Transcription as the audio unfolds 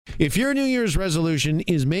If your New Year's resolution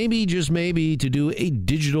is maybe, just maybe, to do a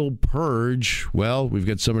digital purge, well, we've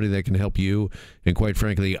got somebody that can help you, and quite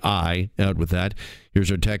frankly, out with that. Here's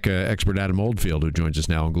our tech expert, Adam Oldfield, who joins us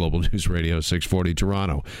now on Global News Radio 640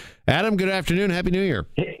 Toronto. Adam, good afternoon. Happy New Year.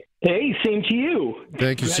 Hey, same to you.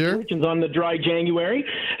 Thank you, sir. Congratulations on the dry January.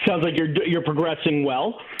 Sounds like you're progressing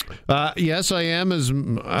well. Yes, I am, as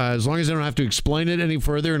long as I don't have to explain it any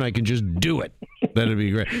further and I can just do it. That'd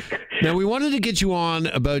be great. Now, we wanted to get you on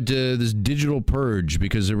about this digital purge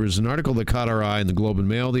because there was an article that caught our eye in the Globe and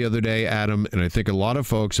Mail the other day, Adam, and I think a lot of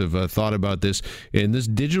folks have thought about this. And this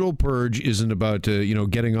digital purge isn't about,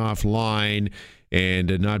 getting offline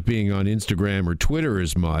and not being on Instagram or Twitter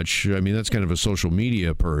as much. I mean, that's kind of a social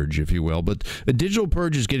media purge, if you will. But a digital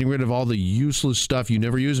purge is getting rid of all the useless stuff you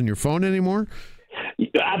never use on your phone anymore?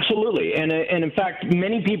 Absolutely, and in fact,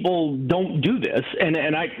 many people don't do this, and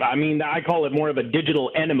I call it more of a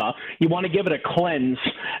digital enema. You want to give it a cleanse,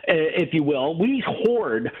 if you will. We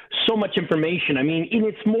hoard so much information. I mean, and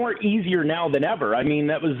it's more easier now than ever. I mean,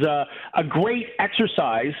 that was a great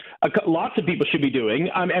exercise. Lots of people should be doing.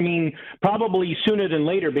 I mean, probably sooner than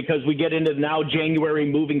later, because we get into now January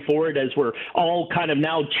moving forward as we're all kind of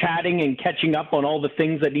now chatting and catching up on all the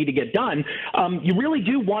things that need to get done. You really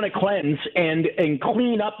do want to cleanse and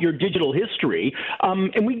clean up your digital history.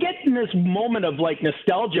 And we get in this moment of like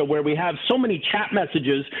nostalgia where we have so many chat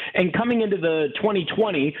messages, and coming into the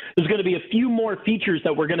 2020, there's going to be a few more features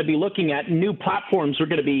that we're going to be looking at, new platforms we're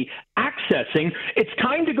going to be accessing. It's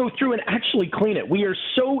time to go through and actually clean it. We are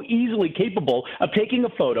so easily capable of taking a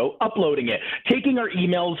photo, uploading it, taking our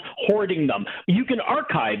emails, hoarding them. You can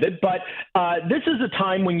archive it, but this is a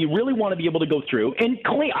time when you really want to be able to go through and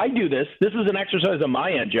clean. I do this. This is an exercise on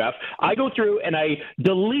my end, Jeff. I go through and I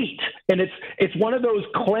delete, and it's one of those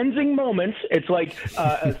cleansing moments. It's like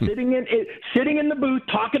sitting in the booth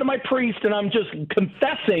talking to my priest, and I'm just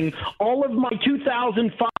confessing all of my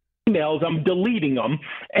 2005 emails. I'm deleting them.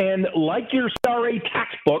 And like your CRA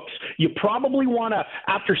tax books, you probably want to,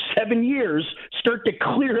 after 7 years, start to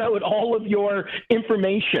clear out all of your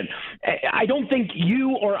information. I don't think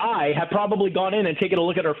you or I have probably gone in and taken a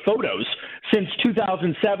look at our photos since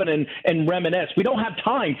 2007 and reminisce. We don't have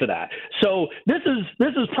time for that. So this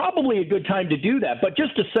is probably a good time to do that. But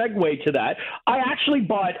just to segue to that, I actually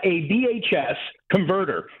bought a VHS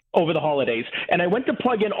converter over the holidays, and I went to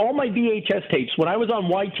plug in all my VHS tapes. When I was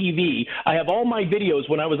on YTV, I have all my videos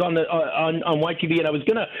when I was on YTV, and I was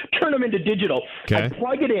going to turn them into digital. Okay. I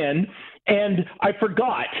plug it in, and I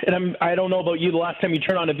forgot, and I don't know about you the last time you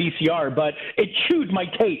turned on a VCR, but it chewed my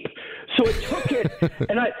tape. So it took it,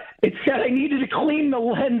 and it said I needed to clean the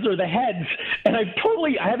lens or the heads, and I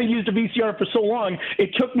haven't used a VCR for so long, it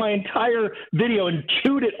took my entire video and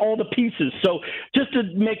chewed it all to pieces. So just to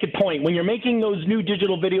make a point, when you're making those new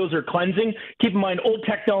digital videos or cleansing, keep in mind old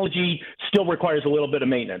technology still requires a little bit of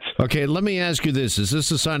maintenance. Okay, let me ask you this. Is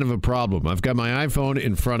this a sign of a problem? I've got my iPhone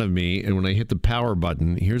in front of me, and when I hit the power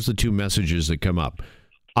button, here's the two messages that come up.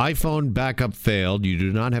 iPhone backup failed. You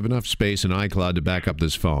do not have enough space in iCloud to back up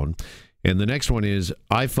this phone. And the next one is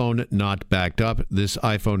iPhone not backed up. This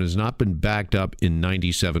iPhone has not been backed up in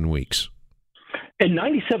 97 weeks. In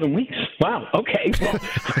 97 weeks? Wow. Okay. Well,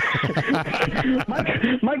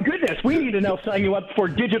 my goodness, we need to now sign you up for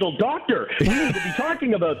Digital Doctor. We need to be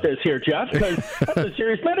talking about this here, Jeff, because that's a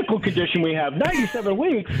serious medical condition we have. 97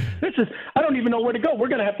 weeks? I don't even know where to go. We're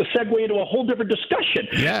going to have to segue into a whole different discussion.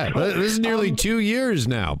 Yeah, this is nearly 2 years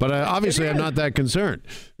now, but obviously I'm not that concerned.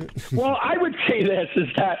 Well, I would say this is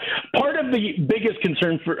that part of the biggest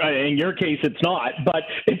concern for, in your case, it's not, but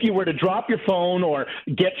if you were to drop your phone or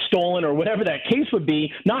get stolen or whatever that case would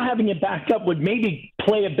be, not having it backed up would maybe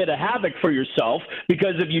play a bit of havoc for yourself,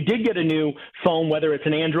 because if you did get a new phone, whether it's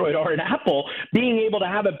an Android or an Apple, being able to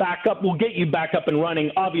have it back up will get you back up and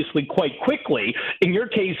running, obviously, quite quickly. In your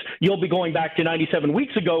case, you'll be going back to 97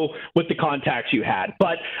 weeks ago with the contacts you had.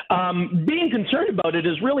 But being concerned about it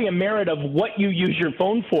is really a merit of what you use your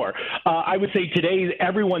phone for. I would say today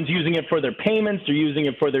everyone's using it for their payments. They're using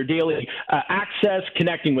it for their daily access,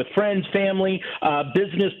 connecting with friends, family,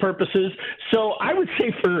 business purposes. So I would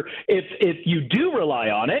say if you do rely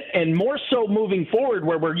on it, and more so moving forward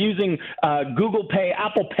where we're using Google Pay,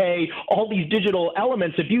 Apple Pay, all these digital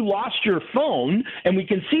elements, if you lost your phone, and we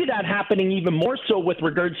can see that happening even more so with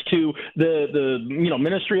regards to the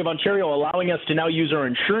Ministry of Ontario allowing us to now use our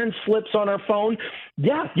insurance slips on our phone,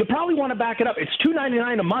 Yeah, you probably want to back it up. It's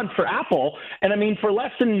 $2.99 a month for Apple, and I mean, for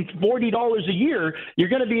less than $40 a year, you're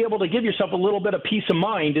going to be able to give yourself a little bit of peace of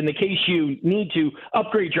mind in the case you need to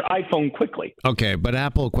upgrade your iPhone quickly. Okay, but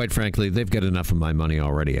Apple, quite frankly, they've got enough of my money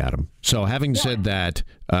already, Adam. So having said that,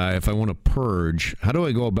 if I want to purge, how do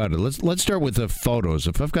I go about it? Let's start with the photos.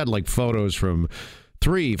 If I've got like photos from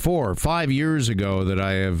 3, 4, 5 years ago that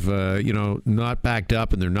I have, not backed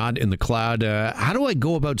up and they're not in the cloud, how do I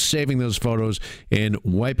go about saving those photos and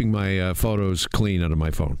wiping my photos clean out of my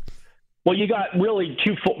phone? Well, you got really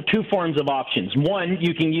two forms of options. One,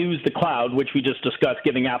 you can use the cloud, which we just discussed,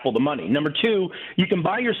 giving Apple the money. Number two, you can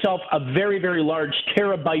buy yourself a very, very large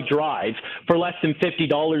terabyte drive for less than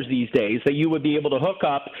 $50 these days that you would be able to hook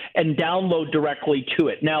up and download directly to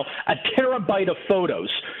it. Now, a terabyte of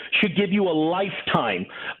photos should give you a lifetime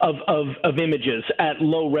of images at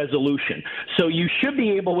low resolution. So you should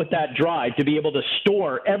be able, with that drive, to be able to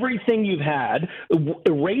store everything you've had,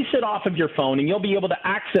 erase it off of your phone, and you'll be able to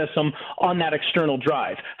access them on that external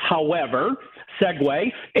drive. However,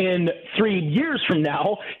 segue, in 3 years from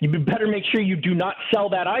now, you better make sure you do not sell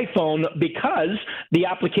that iPhone, because the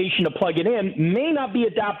application to plug it in may not be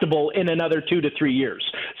adaptable in another 2 to 3 years.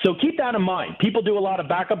 So keep that in mind. People do a lot of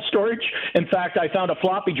backup storage. In fact, I found a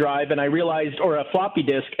floppy drive and I realized, or a floppy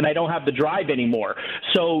disk, and I don't have the drive anymore.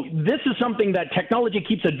 So this is something that technology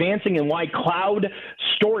keeps advancing, and why cloud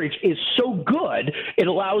storage is so good. It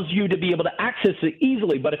allows you to be able to access it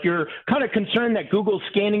easily. But if you're kind of concerned that Google's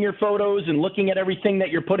scanning your photos and looking at everything that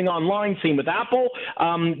you're putting online, same with Apple,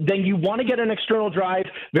 then you want to get an external drive,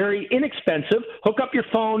 very inexpensive, hook up your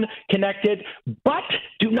phone, connect it, but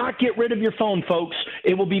do not get rid of your phone, folks.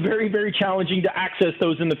 It will be very, very challenging to access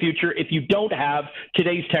those in the future if you don't have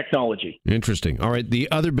today's technology. Interesting. All right. The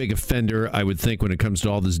other big offender, I would think, when it comes to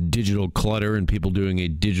all this digital clutter and people doing a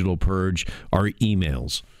digital purge, are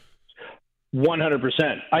emails. 100%.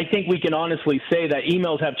 I think we can honestly say that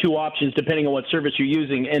emails have two options depending on what service you're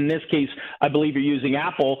using. In this case, I believe you're using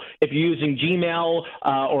Apple. If you're using Gmail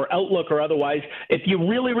or Outlook or otherwise, if you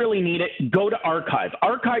really, really need it, go to Archive.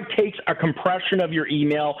 Archive takes a compression of your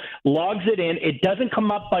email, logs it in. It doesn't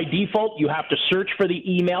come up by default. You have to search for the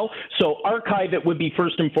email. So Archive it would be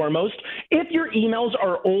first and foremost. If your emails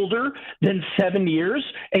are older than 7 years,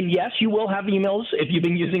 and yes, you will have emails if you've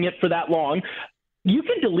been using it for that long, you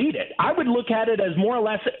can delete it. I would look at it as more or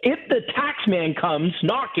less, if the tax man comes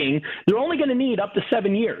knocking, they're only going to need up to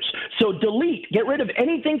 7 years. So delete, get rid of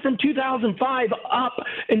anything from 2005 up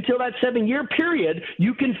until that 7-year period.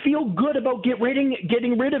 You can feel good about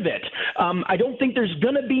getting rid of it. I don't think there's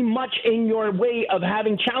going to be much in your way of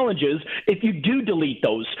having challenges if you do delete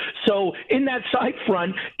those. So in that side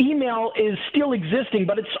front, email is still existing,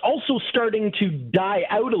 but it's also starting to die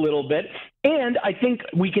out a little bit. And I think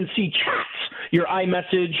we can see chats, your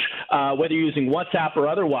iMessage, whether you're using WhatsApp or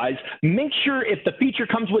otherwise. Make sure if the feature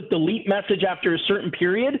comes with delete message after a certain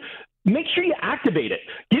period, make sure you activate it.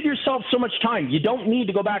 Give yourself so much time. You don't need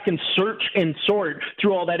to go back and search and sort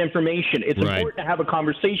through all that information. It's important to have a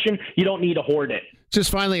conversation. You don't need to hoard it. Just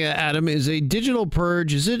finally, Adam, is a digital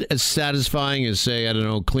purge, is it as satisfying as, say, I don't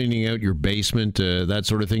know, cleaning out your basement, that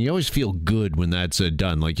sort of thing? You always feel good when that's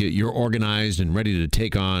done, like you're organized and ready to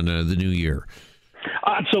take on the new year.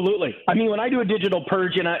 Absolutely. I mean, when I do a digital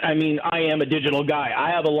purge, and I am a digital guy.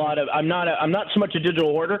 I have a lot of. I'm not so much a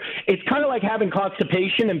digital hoarder. It's kind of like having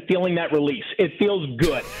constipation and feeling that release. It feels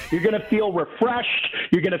good. You're going to feel refreshed.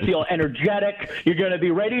 You're going to feel energetic. You're going to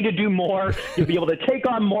be ready to do more. You'll be able to take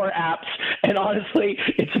on more apps. And honestly,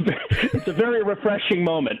 it's a very refreshing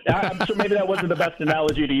moment. I'm sure maybe that wasn't the best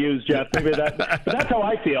analogy to use, Jeff. But that's how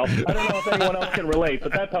I feel. I don't know if anyone else can relate,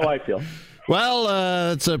 but that's how I feel.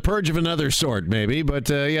 Well, it's a purge of another sort, maybe. But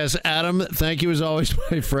yes, Adam, thank you as always,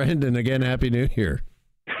 my friend. And again, Happy New Year.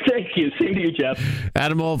 Thank you. Same to you, Jeff.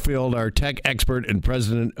 Adam Oldfield, our tech expert and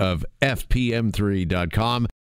president of FPM3.com.